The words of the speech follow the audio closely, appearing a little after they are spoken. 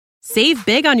Save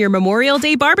big on your Memorial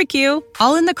Day barbecue,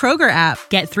 all in the Kroger app.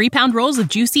 Get 3-pound rolls of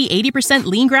juicy 80%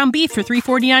 lean ground beef for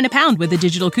 $3.49 a pound with a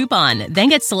digital coupon. Then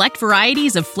get select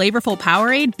varieties of flavorful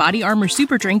Powerade, Body Armor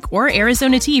Super Drink, or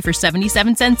Arizona tea for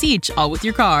 77 cents each, all with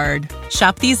your card.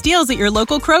 Shop these deals at your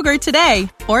local Kroger today,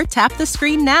 or tap the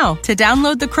screen now to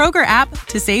download the Kroger app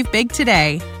to save big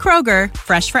today. Kroger,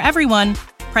 fresh for everyone.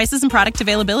 Prices and product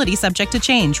availability subject to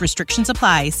change. Restrictions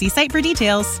apply. See site for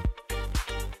details.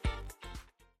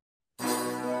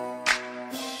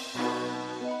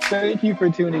 Thank you for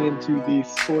tuning into the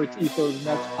Sports Ethos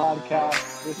Nets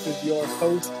podcast. This is your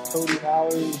host, Cody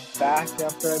Mallory, back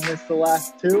after I missed the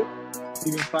last two.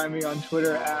 You can find me on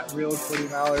Twitter at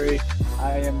RealCodyMallory.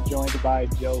 I am joined by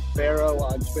Joe Farrow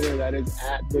on Twitter, that is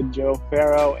at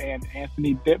TheJoeFarrow, and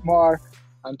Anthony Dittmar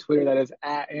on Twitter, that is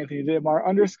at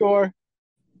 @AnthonyDittmar_.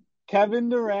 Kevin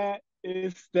Durant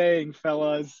is staying,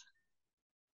 fellas.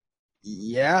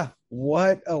 Yeah,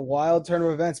 what a wild turn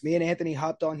of events. Me and Anthony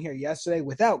hopped on here yesterday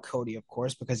without Cody, of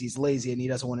course, because he's lazy and he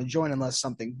doesn't want to join unless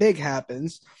something big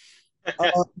happens.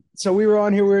 So we were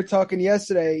on here, we were talking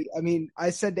yesterday. I mean,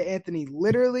 I said to Anthony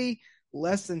literally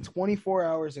less than 24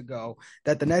 hours ago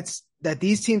that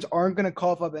these teams aren't going to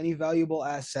cough up any valuable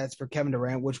assets for Kevin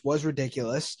Durant, which was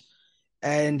ridiculous,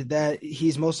 and that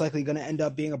he's most likely going to end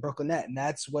up being a Brooklyn Net. And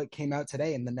that's what came out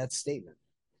today in the Nets statement.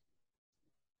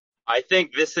 I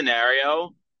think this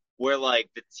scenario where like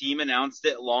the team announced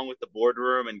it along with the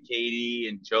boardroom and Katie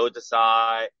and Joe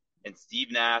Desai and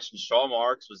Steve Nash and Shaw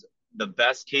Marks was the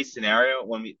best case scenario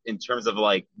in terms of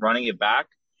like running it back.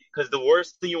 Because the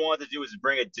worst thing you want to do is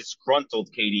bring a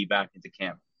disgruntled KD back into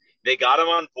camp. They got him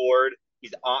on board.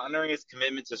 He's honoring his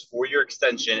commitment to his 4-year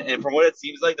extension. And from what it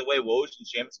seems like, the way Woj and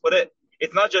Shams put it,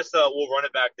 it's not just a we'll run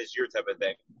it back this year type of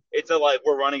thing. It's a like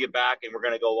we're running it back and we're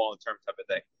going to go long-term type of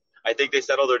thing. I think they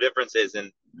settled their differences,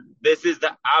 and this is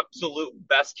the absolute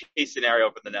best case scenario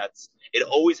for the Nets. It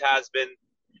always has been.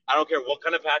 I don't care what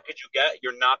kind of package you get,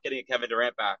 you're not getting a Kevin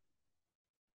Durant back.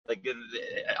 Like,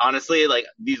 honestly, like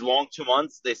these long 2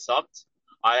 months, they sucked.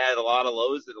 I had a lot of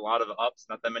lows and a lot of ups,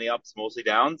 not that many ups, mostly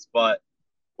downs, but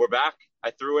we're back.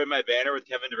 I threw away my banner with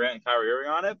Kevin Durant and Kyrie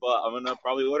Irving on it, but I'm going to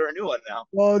probably order a new one now.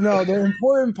 Well, no, the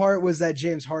important part was that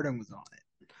James Harden was on it.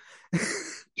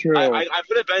 True. I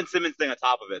put a Ben Simmons thing on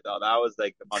top of it, though. That was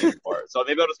like the funny part. So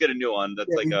maybe I'll just get a new one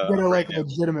that's like a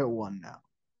legitimate one now.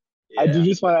 Yeah. I do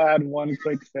just want to add one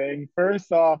quick thing.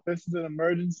 First off, this is an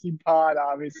emergency pod.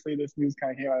 Obviously, this news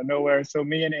kind of came out of nowhere. So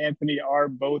me and Anthony are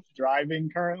both driving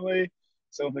currently.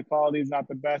 So if the quality is not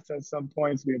the best at some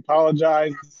points, we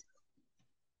apologize.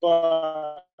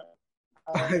 But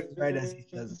right as he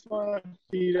says, as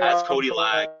Cody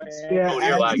lags.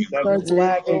 Cody starts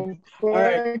lagging. All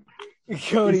right.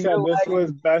 Cody, he said this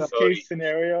was best case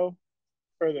scenario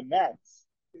for the Nets.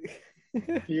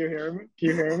 Can you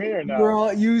hear me or no? Bro,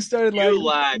 you started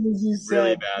lagging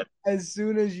really bad. As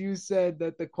soon as you said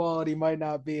that the quality might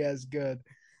not be as good.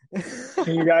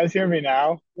 Can you guys hear me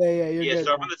now? Yeah, you're good.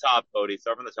 Start from the top, Cody.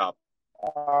 Start from the top.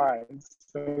 All right.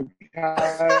 So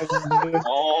guys,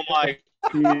 oh my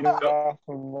off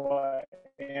of what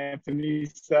Anthony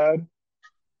said.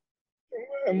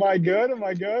 Am I good?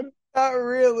 Not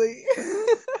really.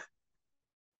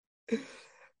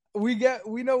 We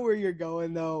know where you're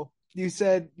going though. You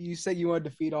said you wanted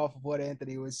to feed off of what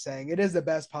Anthony was saying. It is the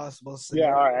best possible scenario.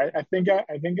 Yeah, all right. I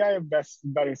think I have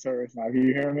better service now. Can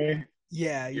you hear me?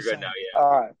 Yeah, you're good now. Yeah.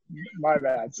 All right, my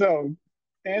bad. So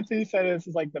Anthony said this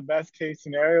is like the best case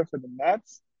scenario for the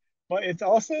Nets, but it's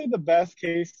also the best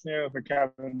case scenario for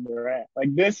Kevin Durant.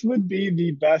 Like this would be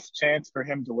the best chance for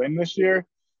him to win this year.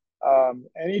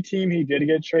 Any team he did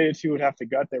get traded to would have to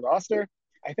gut their roster.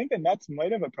 I think the Nets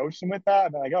might have approached him with that.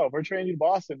 And they're like, oh, if we're trading you to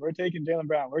Boston, we're taking Jaylen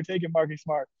Brown, we're taking Marcus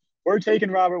Smart, we're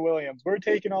taking Robert Williams, we're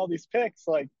taking all these picks.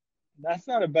 Like, that's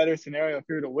not a better scenario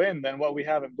for you to win than what we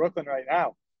have in Brooklyn right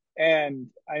now. And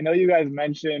I know you guys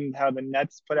mentioned how the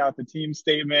Nets put out the team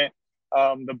statement.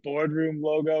 The boardroom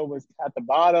logo was at the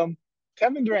bottom.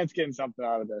 Kevin Durant's getting something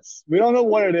out of this. We don't know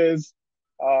what it is.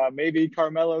 Maybe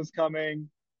Carmelo's coming.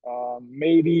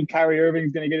 Maybe Kyrie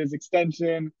Irving's going to get his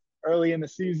extension early in the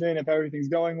season if everything's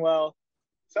going well.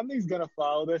 Something's going to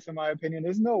follow this, in my opinion.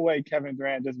 There's no way Kevin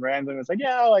Durant just randomly was like,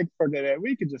 yeah, like, forget it.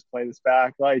 We could just play this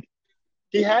back. Like,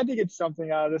 he had to get something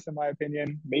out of this, in my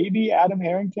opinion. Maybe Adam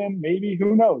Harrington, maybe,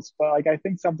 who knows? But, like, I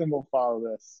think something will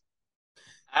follow this.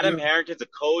 Adam Harrington's a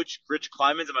coach. Rich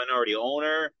Kleiman's a minority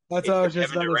owner. That's what I was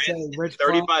just going to say. Rich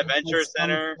 35 Venture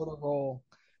Center.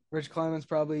 Rich Kleiman's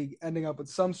probably ending up with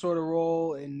some sort of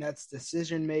role in Nets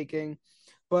decision-making.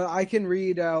 But I can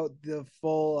read out the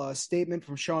full statement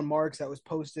from Sean Marks that was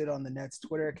posted on the Nets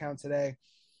Twitter account today.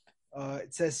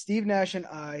 It says Steve Nash and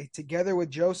I, together with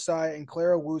Joe Tsai and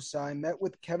Clara Wu Tsai, met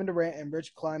with Kevin Durant and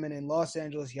Rich Kleiman in Los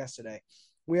Angeles yesterday.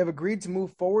 We have agreed to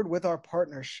move forward with our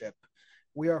partnership.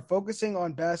 We are focusing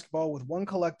on basketball with one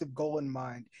collective goal in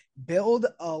mind: build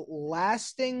a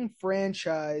lasting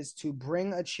franchise to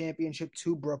bring a championship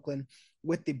to Brooklyn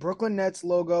with the Brooklyn Nets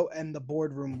logo and the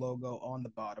boardroom logo on the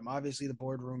bottom. Obviously, the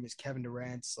boardroom is Kevin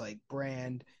Durant's like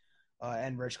brand,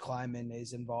 and Rich Kleiman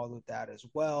is involved with that as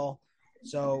well.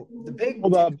 So the big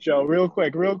Hold up, Joe, real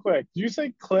quick, real quick. Did you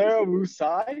say Clara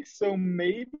Rusai? So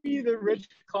maybe the Rich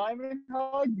Kleiman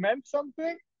hug meant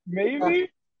something?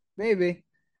 Maybe? maybe,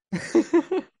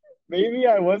 Maybe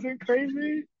I wasn't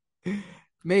crazy?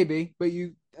 maybe, but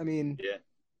I mean, Yeah.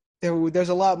 there's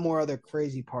a lot more other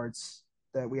crazy parts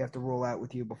that we have to rule out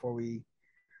with you before we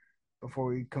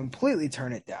completely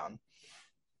turn it down.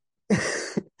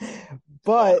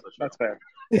 but That's fair.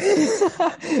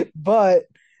 but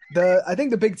I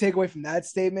think the big takeaway from that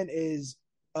statement is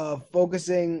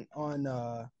focusing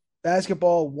on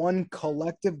basketball, one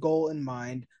collective goal in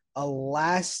mind, a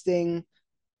lasting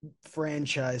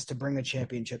franchise to bring a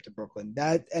championship to Brooklyn.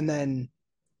 That, and then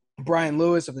Brian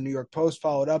Lewis of the New York Post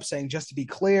followed up saying, just to be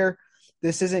clear,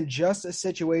 this isn't just a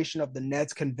situation of the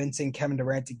Nets convincing Kevin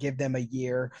Durant to give them a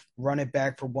year, run it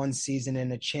back for one season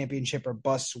in a championship or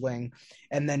bust swing,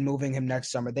 and then moving him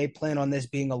next summer. They plan on this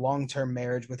being a long-term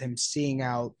marriage with him seeing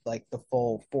out like the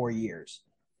full 4 years.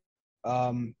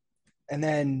 And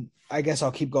then I guess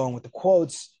I'll keep going with the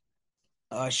quotes.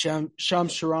 Shams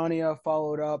Charania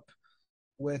followed up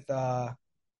with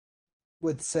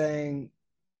saying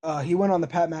he went on the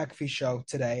Pat McAfee show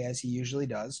today, as he usually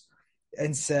does,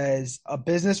 and says a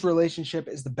business relationship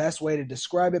is the best way to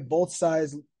describe it. Both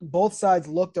sides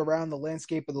looked around the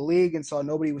landscape of the league and saw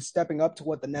nobody was stepping up to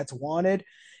what the Nets wanted.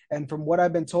 And from what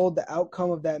I've been told, the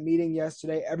outcome of that meeting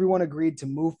yesterday, everyone agreed to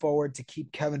move forward to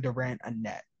keep Kevin Durant a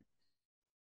net.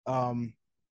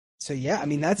 So yeah, I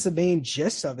mean that's the main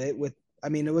gist of it.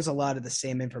 It was a lot of the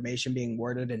same information being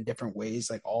worded in different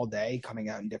ways, like all day, coming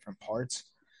out in different parts.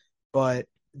 But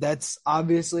that's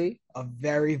obviously a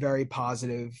very, very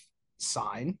positive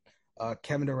sign.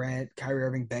 Kevin Durant, Kyrie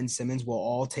Irving, Ben Simmons will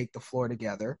all take the floor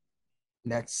together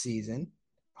next season.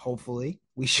 Hopefully,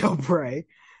 we shall pray.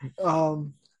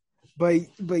 But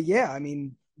yeah, I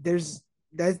mean, this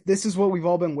is what we've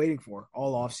all been waiting for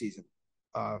all off season.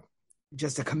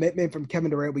 Just a commitment from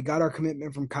Kevin Durant. We got our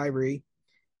commitment from Kyrie,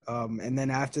 and then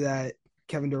after that,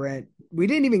 Kevin Durant. We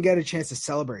didn't even get a chance to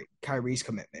celebrate Kyrie's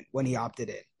commitment when he opted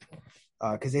in.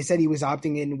 Because they said he was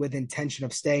opting in with intention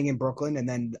of staying in Brooklyn, and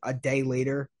then a day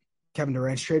later, Kevin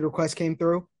Durant's trade request came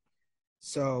through.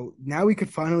 So now we could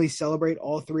finally celebrate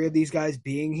all three of these guys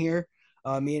being here.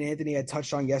 Me and Anthony had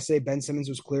touched on yesterday. Ben Simmons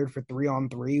was cleared for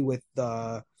 3-on-3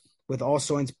 with all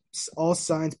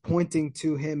signs pointing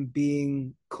to him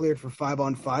being cleared for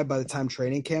 5-on-5 by the time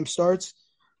training camp starts.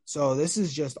 So this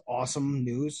is just awesome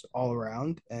news all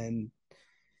around, and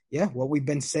yeah, what we've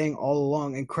been saying all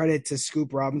along, and credit to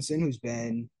Scoop Robinson, who's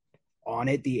been on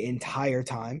it the entire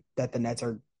time that the Nets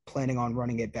are planning on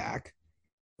running it back,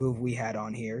 who we had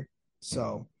on here.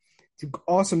 So it's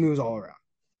awesome news all around.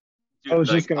 Dude, I was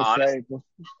just going to say,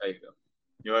 there you go.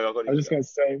 You want to go? I was just going to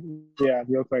say, yeah,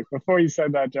 real quick. Before you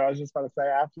said that, Joe, I was just about to say,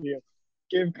 after you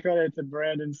give credit to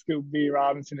Brandon Scoop B.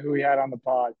 Robinson, who we had on the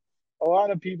pod, a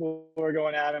lot of people were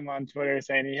going at him on Twitter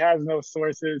saying he has no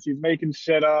sources, he's making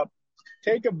shit up.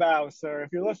 Take a bow, sir.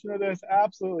 If you're listening to this,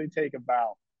 absolutely take a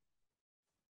bow.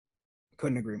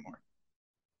 Couldn't agree more.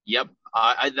 Yep.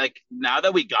 I like now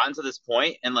that we gotten to this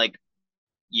point and like,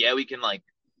 yeah, we can like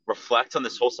reflect on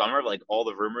this whole summer of like all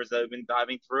the rumors that we've been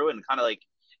diving through and kind of like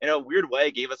in a weird way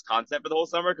gave us content for the whole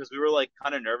summer because we were like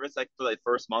kind of nervous like for like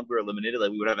first month we were eliminated,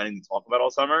 like we would have anything to talk about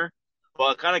all summer.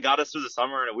 But it kind of got us through the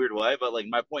summer in a weird way. But like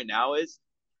my point now is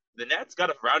the Nets got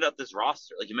to round out this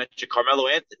roster. Like you mentioned, Carmelo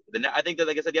Anthony. I think that,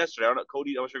 like I said yesterday, I don't know,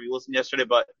 Cody, I'm not sure if you listened yesterday,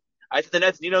 but I think the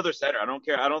Nets need another center. I don't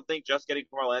care. I don't think just getting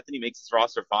Carmelo Anthony makes this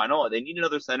roster final. They need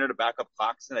another center to back up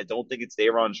Claxton. I don't think it's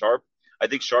Daron Sharp. I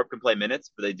think Sharp can play minutes,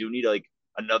 but they do need like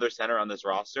another center on this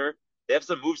roster. They have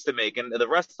some moves to make, and the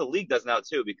rest of the league does now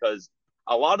too, because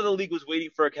a lot of the league was waiting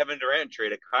for a Kevin Durant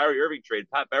trade, a Kyrie Irving trade.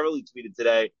 Pat Beverly tweeted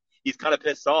today he's kind of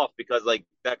pissed off because like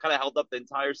that kind of held up the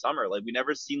entire summer. Like we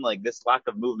never seen like this lack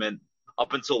of movement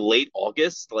up until late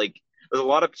August. Like there's a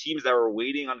lot of teams that were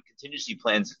waiting on contingency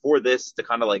plans for this to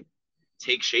kind of like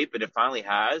take shape, and it finally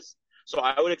has. So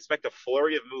I would expect a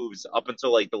flurry of moves up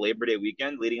until like the Labor Day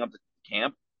weekend leading up to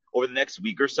camp over the next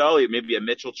week or so. Maybe a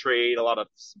Mitchell trade, a lot of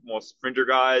small sprinter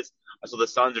guys. So the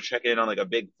Suns are checking in on like a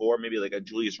big four, maybe like a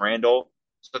Julius Randle.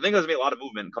 So I think there's going to be a lot of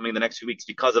movement coming in the next few weeks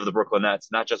because of the Brooklyn Nets,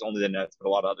 not just only the Nets, but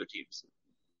a lot of other teams.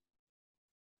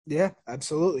 Yeah,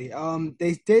 absolutely.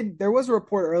 They did. There was a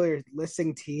report earlier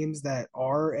listing teams that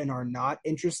are and are not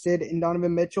interested in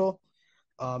Donovan Mitchell.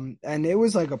 And it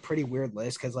was like a pretty weird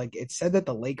list because like it said that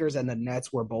the Lakers and the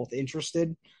Nets were both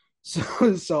interested.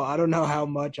 So I don't know how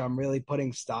much I'm really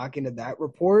putting stock into that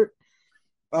report.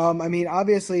 I mean,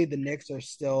 obviously the Knicks are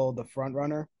still the front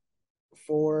runner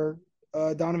for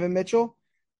Donovan Mitchell,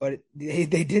 but they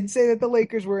did say that the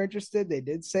Lakers were interested. They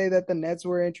did say that the Nets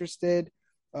were interested.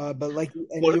 But like,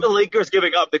 and What are you, the Lakers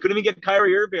giving up? They couldn't even get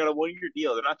Kyrie Irving on a 1 year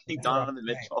deal. They're not getting that's what I'm Donovan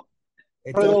saying. Mitchell.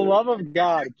 It For the does. love of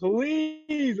God,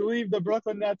 please leave the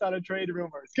Brooklyn Nets out of trade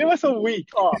rumors. Give us a week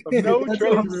off of no That's what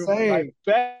trade I'm rumors. I saying.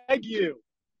 beg you.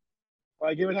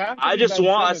 Like it would have to I be just Ben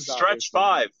want a Simmons, stretch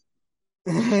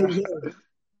obviously. five.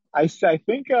 I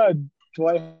think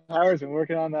Dwight Howard's been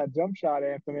working on that jump shot,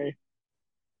 Anthony.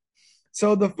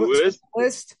 So Who is?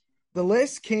 the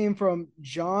list came from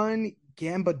John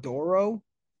Gambadoro.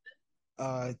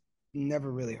 Uh,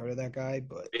 Never really heard of that guy,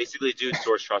 but Basically, dude,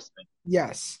 source trust me.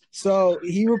 yes. So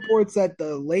he reports that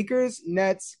the Lakers,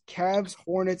 Nets, Cavs,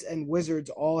 Hornets, and Wizards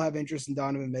all have interest in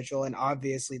Donovan Mitchell, and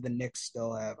obviously the Knicks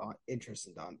still have interest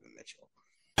in Donovan Mitchell.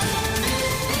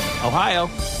 Ohio,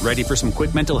 ready for some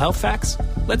quick mental health facts?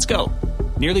 Let's go.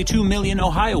 Nearly 2 million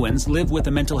Ohioans live with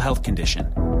a mental health condition.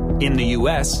 In the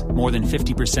U.S., more than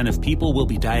 50% of people will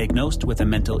be diagnosed with a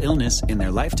mental illness in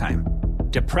their lifetime.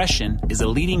 Depression is a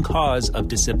leading cause of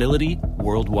disability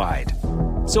worldwide.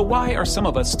 So why are some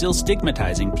of us still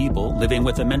stigmatizing people living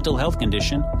with a mental health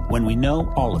condition when we know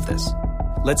all of this?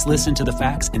 Let's listen to the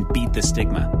facts and beat the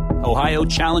stigma. Ohio,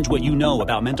 challenge what you know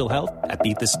about mental health at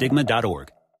beatthestigma.org.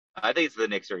 I think it's the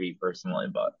Knicks or Heat personally,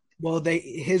 but Well,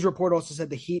 his report also said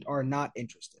the Heat are not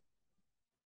interested.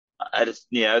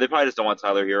 they probably just don't want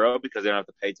Tyler Hero because they don't have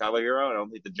to pay Tyler Hero. I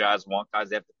don't think the Jazz want guys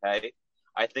they have to pay.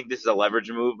 I think this is a leverage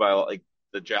move by like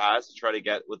the Jazz to try to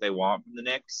get what they want from the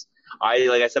Knicks.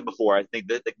 Like I said before, I think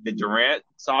that the Durant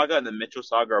saga and the Mitchell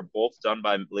saga are both done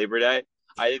by Labor Day.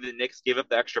 I think the Knicks gave up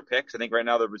the extra picks. I think right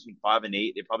now they're between 5 and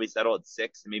 8. They probably settle at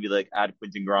 6 and maybe like add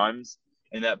Quentin Grimes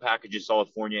in that package. You saw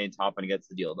with Fournier and Toppin gets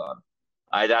the deal done.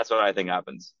 That's what I think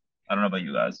happens. I don't know about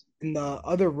you guys. And the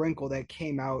other wrinkle that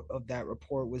came out of that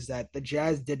report was that the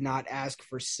Jazz did not ask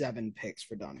for 7 picks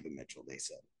for Donovan Mitchell, they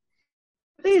said.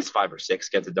 I think it's 5 or 6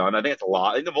 gets it done. I think it's a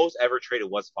lot. I think the most ever traded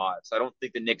was 5. So I don't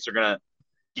think the Knicks are gonna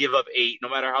give up 8, no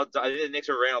matter how. I think the Knicks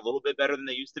are ran a little bit better than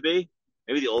they used to be.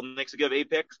 Maybe the old Knicks will give 8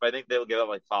 picks, but I think they'll give up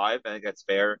like 5. I think that's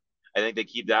fair. I think they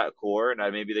keep that core,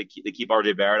 and maybe they keep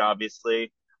RJ Barrett.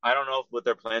 Obviously, I don't know what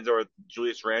their plans are with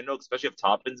Julius Randle, especially if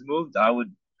Toppin's moved.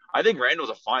 I think Randle's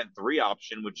a fine 3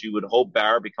 option, which you would hope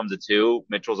Barrett becomes a 2,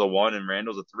 Mitchell's a 1, and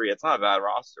Randle's a 3. It's not a bad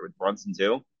roster with Brunson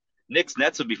too. Knicks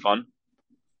Nets would be fun.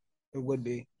 It would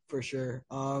be for sure.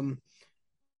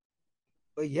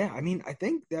 But yeah, I mean, I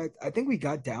think we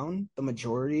got down the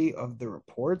majority of the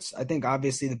reports. I think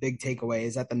obviously the big takeaway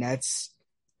is that the Nets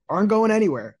aren't going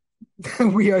anywhere.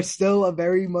 We are still a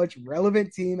very much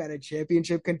relevant team and a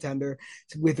championship contender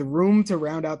with room to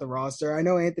round out the roster. I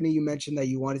know, Anthony, you mentioned that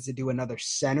you wanted to do another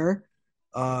center.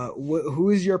 Who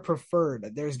is your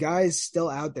preferred? There's guys still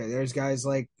out there. There's guys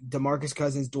like DeMarcus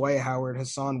Cousins, Dwight Howard,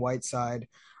 Hassan Whiteside.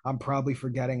 I'm probably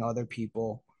forgetting other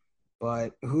people,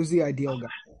 but who's the ideal guy?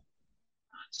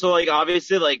 So, like,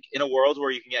 obviously, like in a world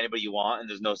where you can get anybody you want and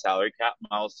there's no salary cap,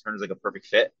 Miles Turner's like a perfect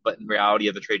fit. But in reality, you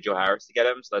have to trade Joe Harris to get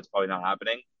him, so that's probably not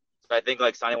happening. So I think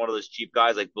like signing one of those cheap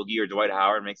guys like Boogie or Dwight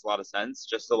Howard makes a lot of sense,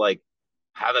 just to like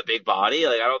have a big body.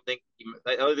 Like, I don't think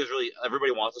there's really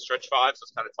everybody wants a stretch 5, so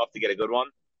it's kind of tough to get a good one.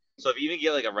 So if you even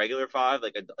get like a regular 5,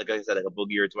 like I said, like a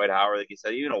Boogie or Dwight Howard, like you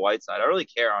said, even a Whiteside, I don't really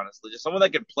care honestly. Just someone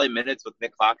that can play minutes with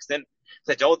Nick Claxton.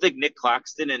 I don't think Nick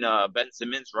Claxton and Ben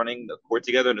Simmons running the court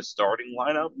together in a starting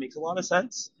lineup makes a lot of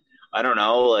sense. I don't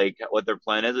know like what their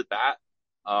plan is with that.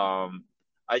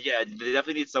 Yeah, they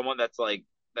definitely need someone that's like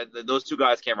those 2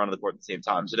 guys can't run on the court at the same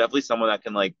time. So definitely someone that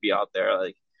can like be out there.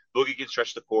 Like Boogie can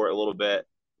stretch the court a little bit.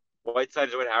 Whiteside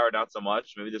and Dwight Howard not so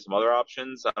much. Maybe there's some other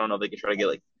options. I don't know if they can try to get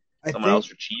like I someone think else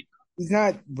for cheap. he's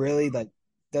not really like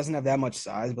doesn't have that much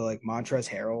size, but like Montrezl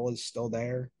Harrell is still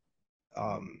there.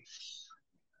 Um,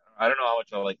 I don't know how much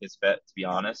I like his fit to be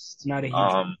honest. Not a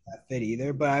huge fit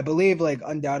either, but I believe like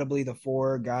undoubtedly the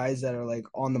 4 guys that are like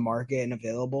on the market and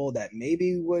available that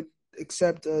maybe would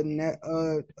accept a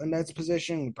Nets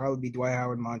position would probably be Dwight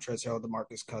Howard, Montrezl Harrell,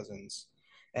 DeMarcus Cousins,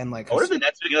 and like What if the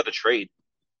Nets picking up a trade?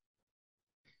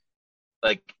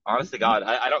 Like, honest to God,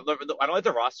 I don't like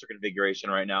the roster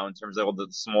configuration right now in terms of all the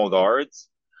small guards.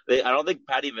 I don't think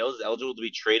Patty Mills is eligible to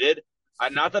be traded.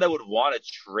 Not that I would want to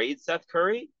trade Seth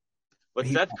Curry, but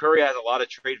he, Seth Curry has a lot of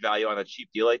trade value on a cheap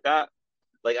deal like that.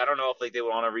 Like, I don't know if like they would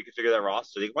want to reconfigure that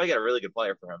roster. They might get a really good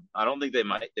player for him. I don't think they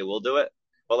might. They will do it.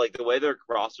 But like the way their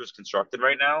roster is constructed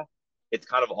right now, it's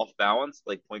kind of off balance,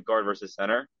 like point guard versus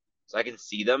center. So I can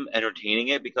see them entertaining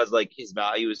it because like his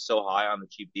value is so high on the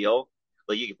cheap deal.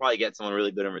 Like you could probably get someone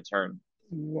really good in return.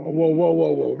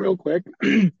 Whoa, real quick.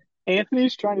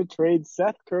 Anthony's trying to trade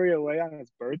Seth Curry away on his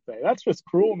birthday. That's just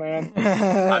cruel, man. I'm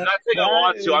not saying I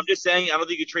want That to. I'm is- just saying I don't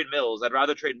think you trade Mills. I'd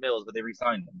rather trade Mills, but they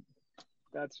re-signed him.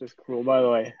 That's just cruel. By the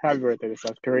way, happy birthday to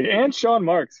Seth Curry and Sean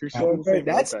Marks, who showed the same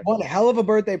That's birthday. one hell of a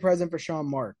birthday present for Sean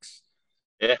Marks.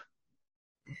 Yeah.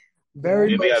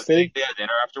 Very Maybe much. they had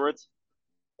dinner afterwards.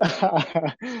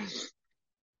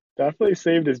 Definitely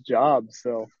saved his job.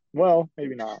 So, well,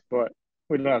 maybe not, but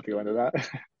we don't have to go into that.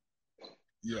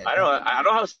 Yeah, I don't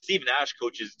know how Steve Nash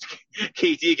coaches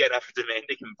KD again after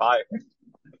demanding him fired.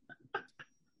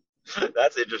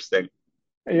 That's interesting.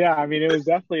 Yeah, I mean, it was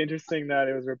definitely interesting that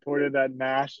it was reported that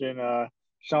Nash and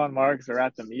Sean Marks are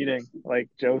at the meeting, like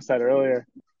Joe said earlier.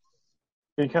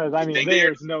 Because I mean, there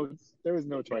was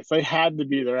no choice. They had to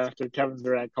be there after Kevin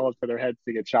Durant called for their heads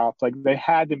to get chopped. Like they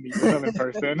had to meet with them in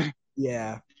person.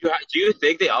 Yeah. Do you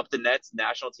think they upped the Nets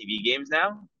national TV games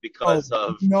now because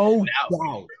of no now?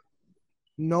 doubt.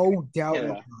 No doubt. Yeah. in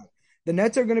mind. The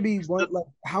Nets are going to be one. Like,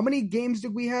 how many games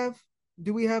did we have?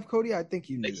 Do we have, Cody? I think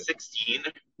you knew Like it. 16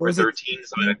 Or or is it 13,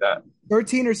 something like that.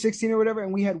 13 or 16 or whatever,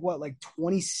 and we had what, like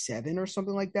 27 or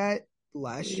something like that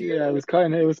last year. Yeah, it was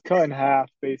cut in half,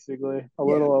 basically. A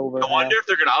little over I wonder half. if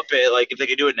they're gonna up it. Like if they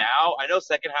can do it now. I know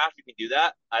second half you can do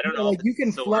that. I don't know. Like if you can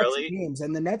it's so flex early. games,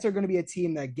 and the Nets are going to be a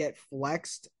team that get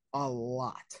flexed a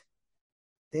lot.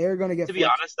 They're going to get. To be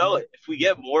honest, though, if we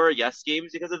get more yes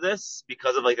games because of this,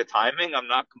 because of like the timing, I'm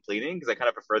not complaining because I kind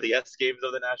of prefer the yes games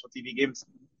of the national TV games.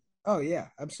 Oh yeah,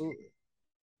 absolutely.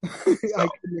 So,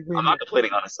 I'm not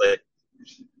complaining, honestly.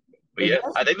 But yeah,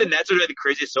 I think the Nets are the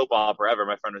craziest soap opera ever.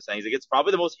 My friend was saying he's like it's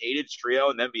probably the most hated trio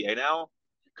in the NBA now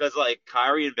because like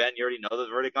Kyrie and Ben, you already know the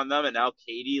verdict on them, and now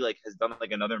Katie like has done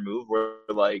like another move where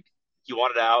like he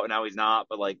wanted out and now he's not,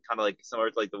 but like kind of like similar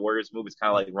to like the Warriors move is kind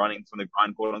of like running from the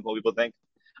grind, quote unquote. People think.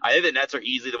 I think the Nets are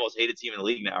easily the most hated team in the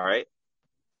league now, right?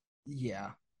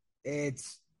 Yeah,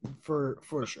 it's for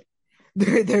sure.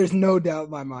 There's no doubt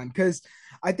in my mind because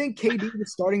I think KD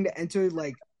was starting to enter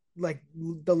like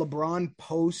the LeBron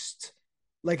post,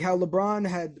 like how LeBron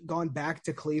had gone back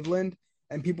to Cleveland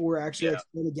and people were actually like,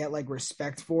 starting to get like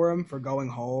respect for him for going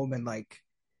home and like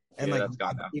that's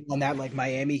gone now. on that like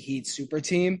Miami Heat super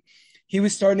team. He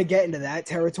was starting to get into that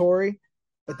territory,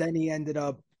 but then he ended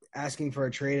up asking for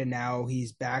a trade and now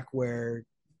he's back where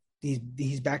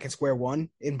he's back at square one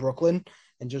in Brooklyn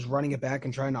and just running it back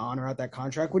and trying to honor out that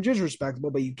contract, which is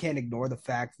respectable, but you can't ignore the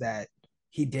fact that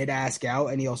he did ask out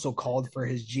and he also called for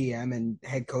his GM and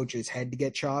head coach's head to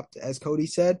get chopped, as Cody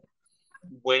said.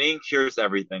 Winning cures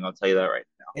everything. I'll tell you that right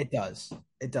now. It does.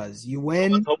 It does. You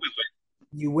win. Let's hope we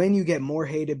win. You win, you get more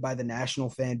hated by the national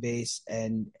fan base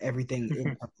and everything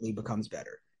instantly becomes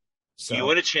better. So you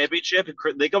win a championship.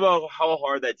 Think about how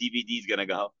hard that DVD is gonna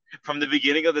go from the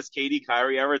beginning of this KD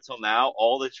Kyrie era till now.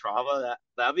 All the trauma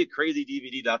that'd be a crazy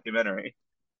DVD documentary.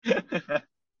 If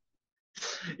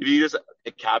you just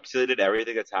encapsulated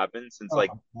everything that's happened since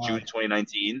like June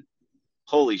 2019,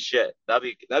 holy shit, that'd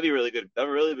be really good. That'd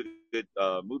be really be a good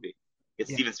movie. Get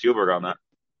Steven Spielberg on that.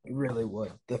 It really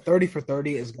would. The 30 for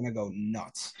 30 is gonna go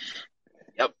nuts.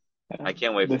 Yep, I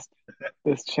can't wait.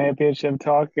 This championship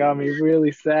talk got me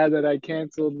really sad that I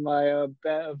canceled my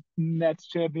bet of Nets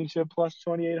championship plus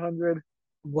 2,800.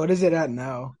 What is it at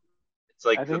now? It's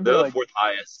like they're the fourth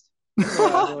highest.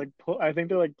 Yeah, I think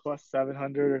they're like plus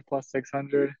 700 or plus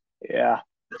 600. Yeah.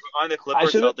 They're behind the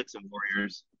Clippers, Celtics, and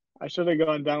Warriors. I should have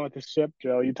gone down with the ship,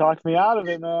 Joe. You talked me out of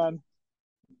it, man.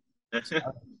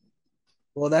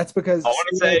 Well, that's because I want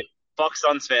to say fuck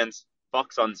Suns fans.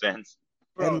 Fuck Suns fans.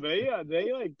 Bro, they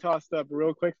like tossed up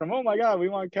real quick from, oh my God, we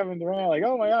want Kevin Durant. Like,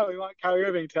 oh my God, we want Kyrie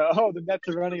Irving to, oh, the Nets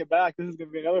are running it back. This is going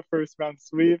to be another first round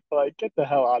sweep. Like, get the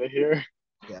hell out of here.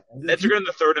 Yeah. Nets are getting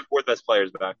the third and fourth best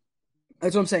players back.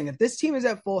 That's what I'm saying. If this team is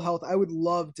at full health, I would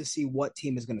love to see what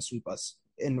team is going to sweep us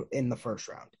in the first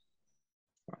round.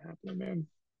 Not happening, man.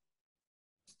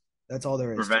 That's all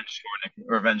there is.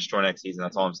 Revenge tour next season.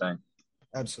 That's all I'm saying.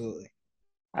 Absolutely.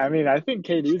 I mean, I think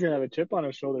KD's gonna have a chip on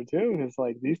his shoulder too. It's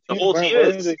like these teams. The whole team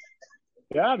is.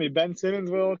 Yeah, I mean Ben Simmons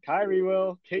will, Kyrie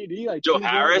will, KD like Joe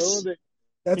Harris.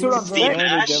 That's what I'm Steve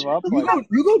Nash.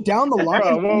 You go down the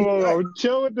line. Whoa.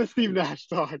 Chill with the Steve Nash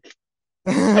talk.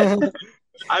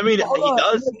 I mean, he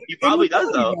does. He probably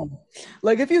does, though.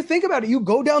 Like, if you think about it, you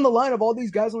go down the line of all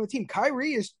these guys on the team.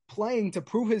 Kyrie is playing to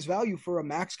prove his value for a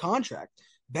max contract.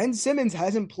 Ben Simmons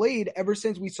hasn't played ever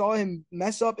since we saw him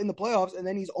mess up in the playoffs, and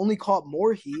then he's only caught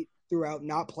more heat throughout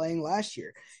not playing last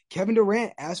year. Kevin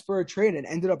Durant asked for a trade and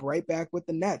ended up right back with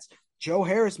the Nets. Joe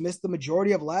Harris missed the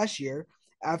majority of last year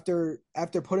after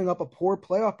putting up a poor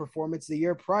playoff performance the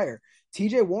year prior.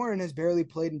 TJ Warren has barely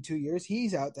played in 2 years.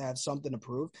 He's out to have something to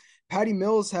prove. Patty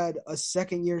Mills had a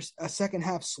second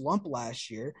half slump last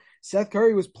year. Seth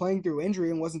Curry was playing through injury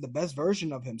and wasn't the best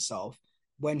version of himself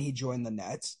when he joined the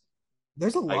Nets.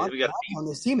 There's a lot on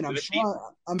this team, and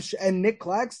I'm sure, and Nick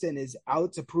Claxton is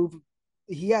out to prove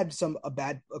he had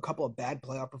a couple of bad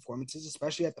playoff performances,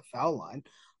 especially at the foul line.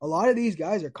 A lot of these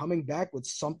guys are coming back with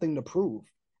something to prove,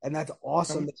 and that's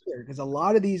awesome to hear because a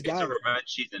lot of these guys. It's a revenge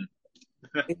season.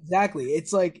 Exactly.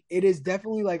 It's like it is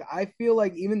definitely like I feel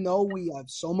like even though we have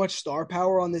so much star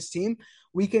power on this team,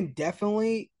 we can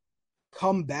definitely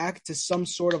come back to some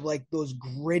sort of like those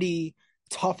gritty,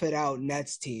 tough it out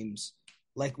Nets teams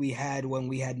like we had when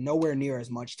we had nowhere near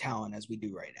as much talent as we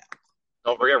do right now.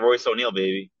 Don't forget Royce O'Neal,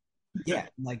 baby. Yeah,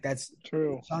 like that's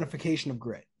true personification of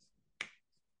grit.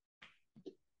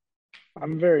 I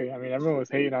mean, everyone was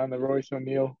hating on the Royce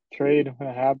O'Neal trade when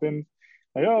it happened.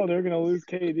 Like, oh, they're going to lose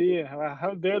KD. And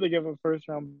how dare they give a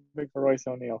first-round pick for Royce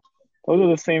O'Neal? Those are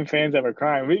the same fans that were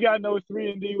crying. We got no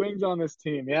 3-and-D wings on this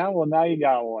team. Yeah, well, now you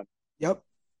got one. Yep,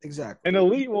 exactly. An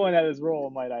elite one at his role,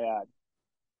 might I add.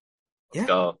 Yeah.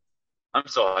 So, I'm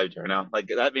so hyped right now. Like,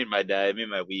 that made my day, made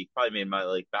my week, probably made my,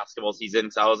 like, basketball season.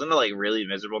 Because I was gonna, like, really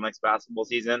miserable next basketball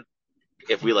season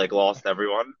if we, like, lost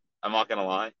everyone. I'm not going to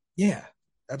lie. Yeah,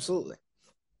 absolutely.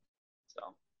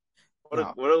 So,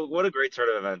 what a great turn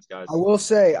of events, guys. I will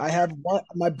say I have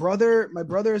my brother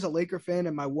is a Laker fan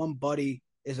and my one buddy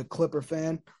is a Clipper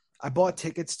fan. I bought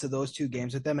tickets to those two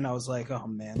games with them and I was like, oh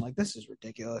man, like this is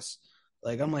ridiculous.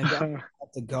 Like I'm like I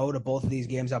have to go to both of these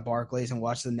games at Barclays and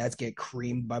watch the Nets get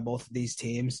creamed by both of these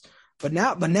teams. But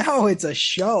now it's a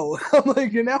show. I'm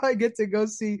like, now I get to go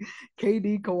see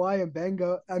KD, Kawhi, and Ben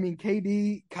go. I mean,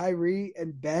 KD, Kyrie,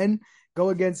 and Ben go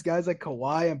against guys like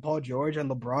Kawhi and Paul George and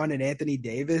LeBron and Anthony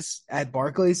Davis at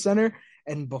Barclays Center.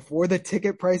 And before the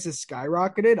ticket prices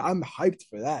skyrocketed, I'm hyped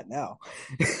for that now.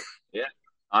 Yeah,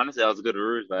 honestly, that was a good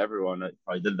ruse by everyone that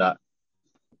probably did that.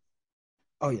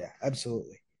 Oh yeah,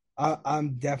 absolutely.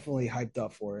 I'm definitely hyped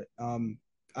up for it.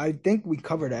 I think we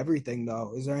covered everything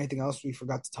though. Is there anything else we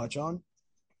forgot to touch on?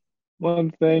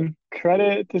 One thing,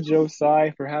 credit to Joe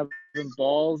Tsai for having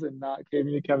balls and not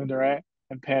giving to Kevin Durant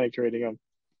and panic trading him.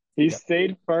 He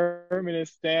stayed firm in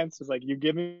his stance. Was like, you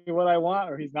give me what I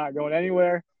want or he's not going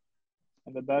anywhere.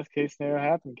 And the best case scenario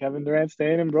happened. Kevin Durant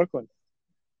staying in Brooklyn.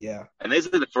 Yeah. And this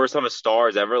is the first time a star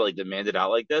has ever like demanded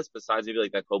out like this, besides maybe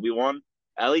like that Kobe one.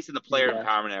 At least in the player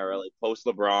empowerment era, like post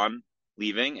LeBron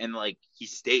leaving, and like he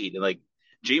stayed. And like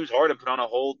James Harden put on a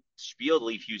whole spiel to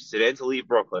leave Houston and to leave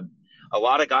Brooklyn. A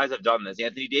lot of guys have done this.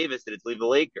 Anthony Davis did it to leave the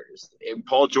Lakers. And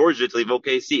Paul George did it to leave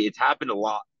OKC. It's happened a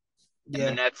lot. And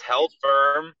the Nets held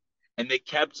firm, and they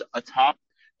kept a top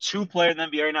 2 player in the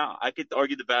NBA right now. I could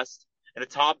argue the best, and a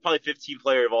top probably 15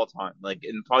 player of all time. Like,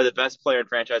 and probably the best player in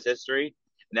franchise history.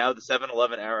 Now the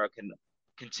 7-11 era can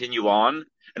continue on,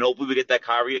 and hopefully we get that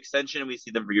Kyrie extension and we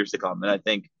see them for years to come. And I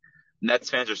think Nets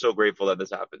fans are so grateful that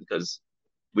this happened because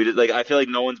we did. Like, I feel like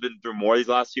no one's been through more these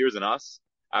last years than us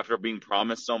after being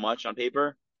promised so much on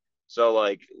paper. So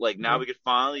like now we could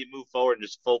finally move forward and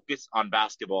just focus on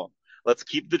basketball. Let's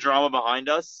keep the drama behind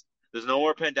us. There's no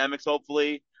more pandemics,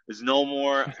 hopefully. There's no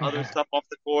more other stuff off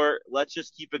the court. Let's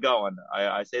just keep it going.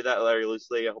 I say that very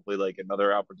loosely. Hopefully, like,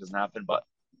 another outbreak doesn't happen, but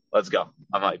let's go.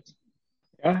 I'm hyped.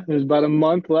 Yeah, there's about a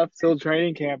month left till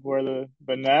training camp where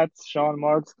the Nets, Sean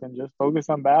Marks, can just focus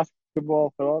on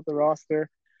basketball, fill out the roster.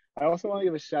 I also want to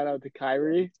give a shout out to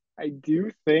Kyrie. I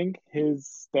do think his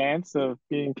stance of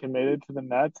being committed to the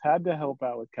Nets had to help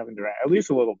out with Kevin Durant, at least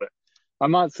a little bit.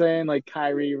 I'm not saying like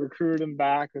Kyrie recruited him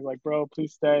back or like, bro,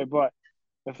 please stay. But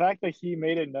the fact that he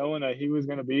made it known that he was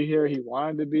going to be here, he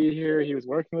wanted to be here, he was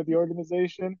working with the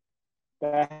organization,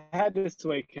 that had to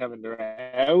sway Kevin Durant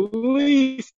at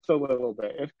least a little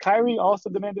bit. If Kyrie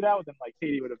also demanded out, then like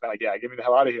KD would have been like, yeah, get me the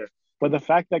hell out of here. But the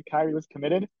fact that Kyrie was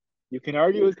committed, you can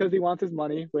argue it's because he wants his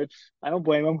money, which I don't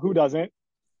blame him. Who doesn't?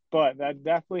 But that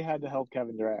definitely had to help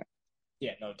Kevin Durant.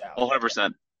 Yeah, no doubt.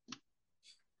 100%.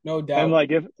 No doubt. And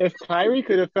like if Kyrie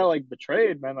could have felt like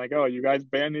betrayed, man, like, oh, you guys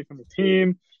banned me from the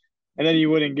team, and then you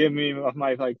wouldn't give me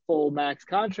my like full max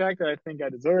contract that I think I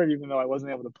deserve, even though I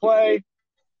wasn't able to play.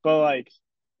 But like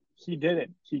he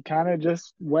didn't. He kind of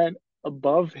just went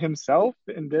above himself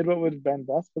and did what would have been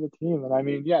best for the team. And I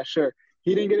mean, yeah, sure.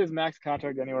 He didn't get his max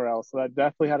contract anywhere else, so that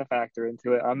definitely had a factor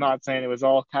into it. I'm not saying it was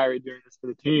all Kyrie doing this for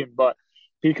the team, but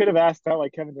he could have asked out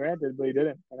like Kevin Durant did, but he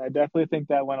didn't. And I definitely think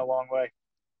that went a long way.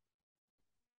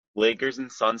 Lakers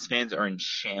and Suns fans are in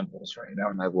shambles right now,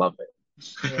 and I love it.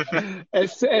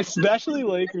 Especially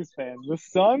Lakers fans. The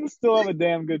Suns still have a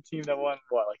damn good team that won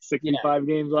like 65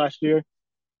 games last year.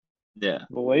 Yeah.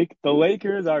 The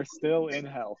Lakers are still in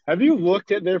hell. Have you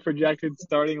looked at their projected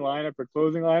starting lineup or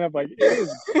closing lineup? Like, it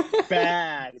is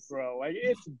bad, bro. Like,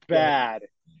 it's bad.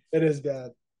 It is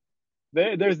bad.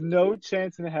 There's no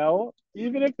chance in hell.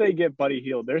 Even if they get Buddy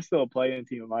Hield, they're still a play-in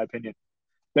team, in my opinion.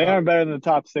 They aren't better than the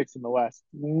top 6 in the West.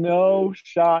 No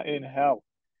shot in hell.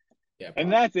 Yeah,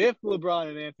 and that's if LeBron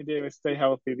and Anthony Davis stay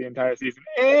healthy the entire season,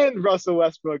 and Russell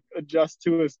Westbrook adjusts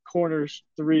to his corner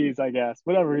threes, I guess.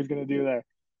 Whatever he's going to do there.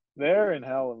 They're in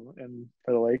hell and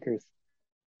for the Lakers.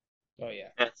 Oh, yeah.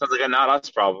 It sounds like a not us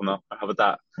problem, though. How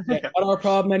about that? Not our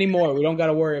problem anymore. We don't got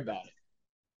to worry about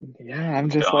it. Yeah, I'm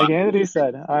just like Anthony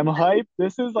said. I'm hyped.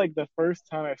 This is like the first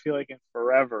time I feel like in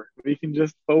forever we can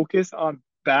just focus on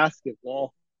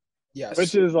basketball. Yes.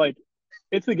 Which is like,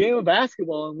 it's a game of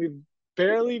basketball, and we've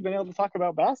barely been able to talk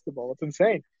about basketball. It's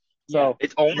insane. So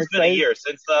it's almost been a year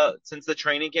since the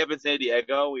training camp in San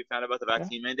Diego. We found out about the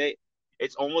vaccine mandate.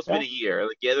 It's almost been a year.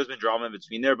 Like, there's been drama in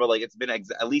between there, but like it's been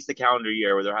at least a calendar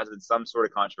year where there has been some sort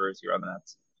of controversy around the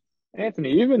Nets.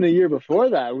 Anthony, even the year before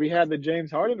that, we had the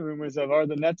James Harden rumors of, are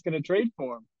the Nets going to trade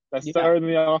for him? That started in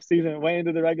the offseason, went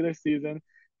into the regular season.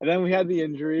 And then we had the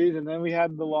injuries, and then we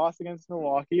had the loss against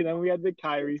Milwaukee, and then we had the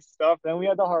Kyrie stuff, then we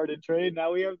had the Harden trade,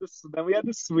 then we had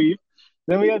the sweep,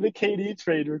 then we had the KD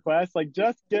trade request. Like,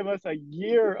 just give us a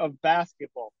year of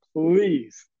basketball,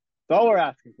 please. That's all we're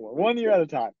asking for. 1 year at a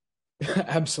time.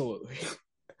 Absolutely.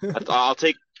 I'll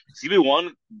take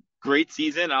CB1 great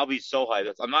season. I'll be so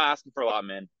hyped. I'm not asking for a lot,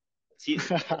 man.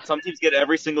 Some teams get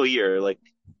every single year. Like,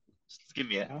 just give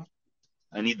me it.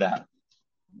 I need that.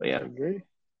 But yeah, I agree.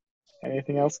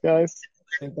 Anything else, guys?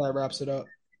 I think that wraps it up.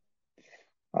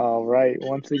 All right.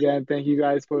 Once again, thank you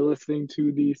guys for listening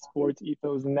to the Sports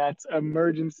Ethos Nets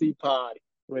Emergency Pod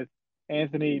with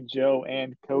Anthony, Joe,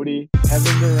 and Cody.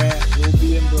 Kevin Durant will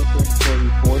be in Brooklyn for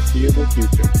the foreseeable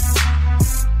future.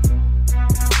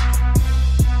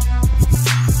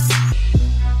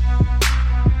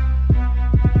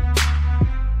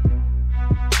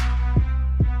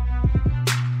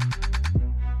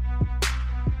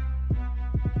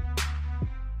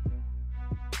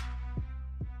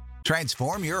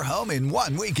 Transform your home in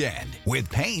one weekend with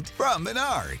paint from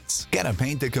Menards. Get a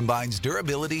paint that combines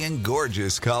durability and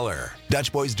gorgeous color.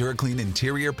 Dutch Boys DuraClean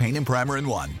Interior Paint and Primer in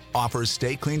One offers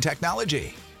Stay Clean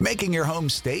technology, making your home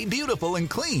stay beautiful and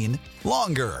clean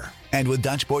longer. And with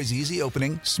Dutch Boy's easy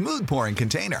opening, smooth pouring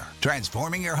container,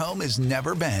 transforming your home has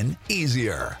never been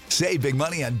easier. Save big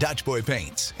money on Dutch Boy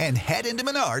paints and head into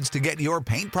Menards to get your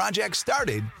paint project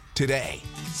started today.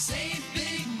 Save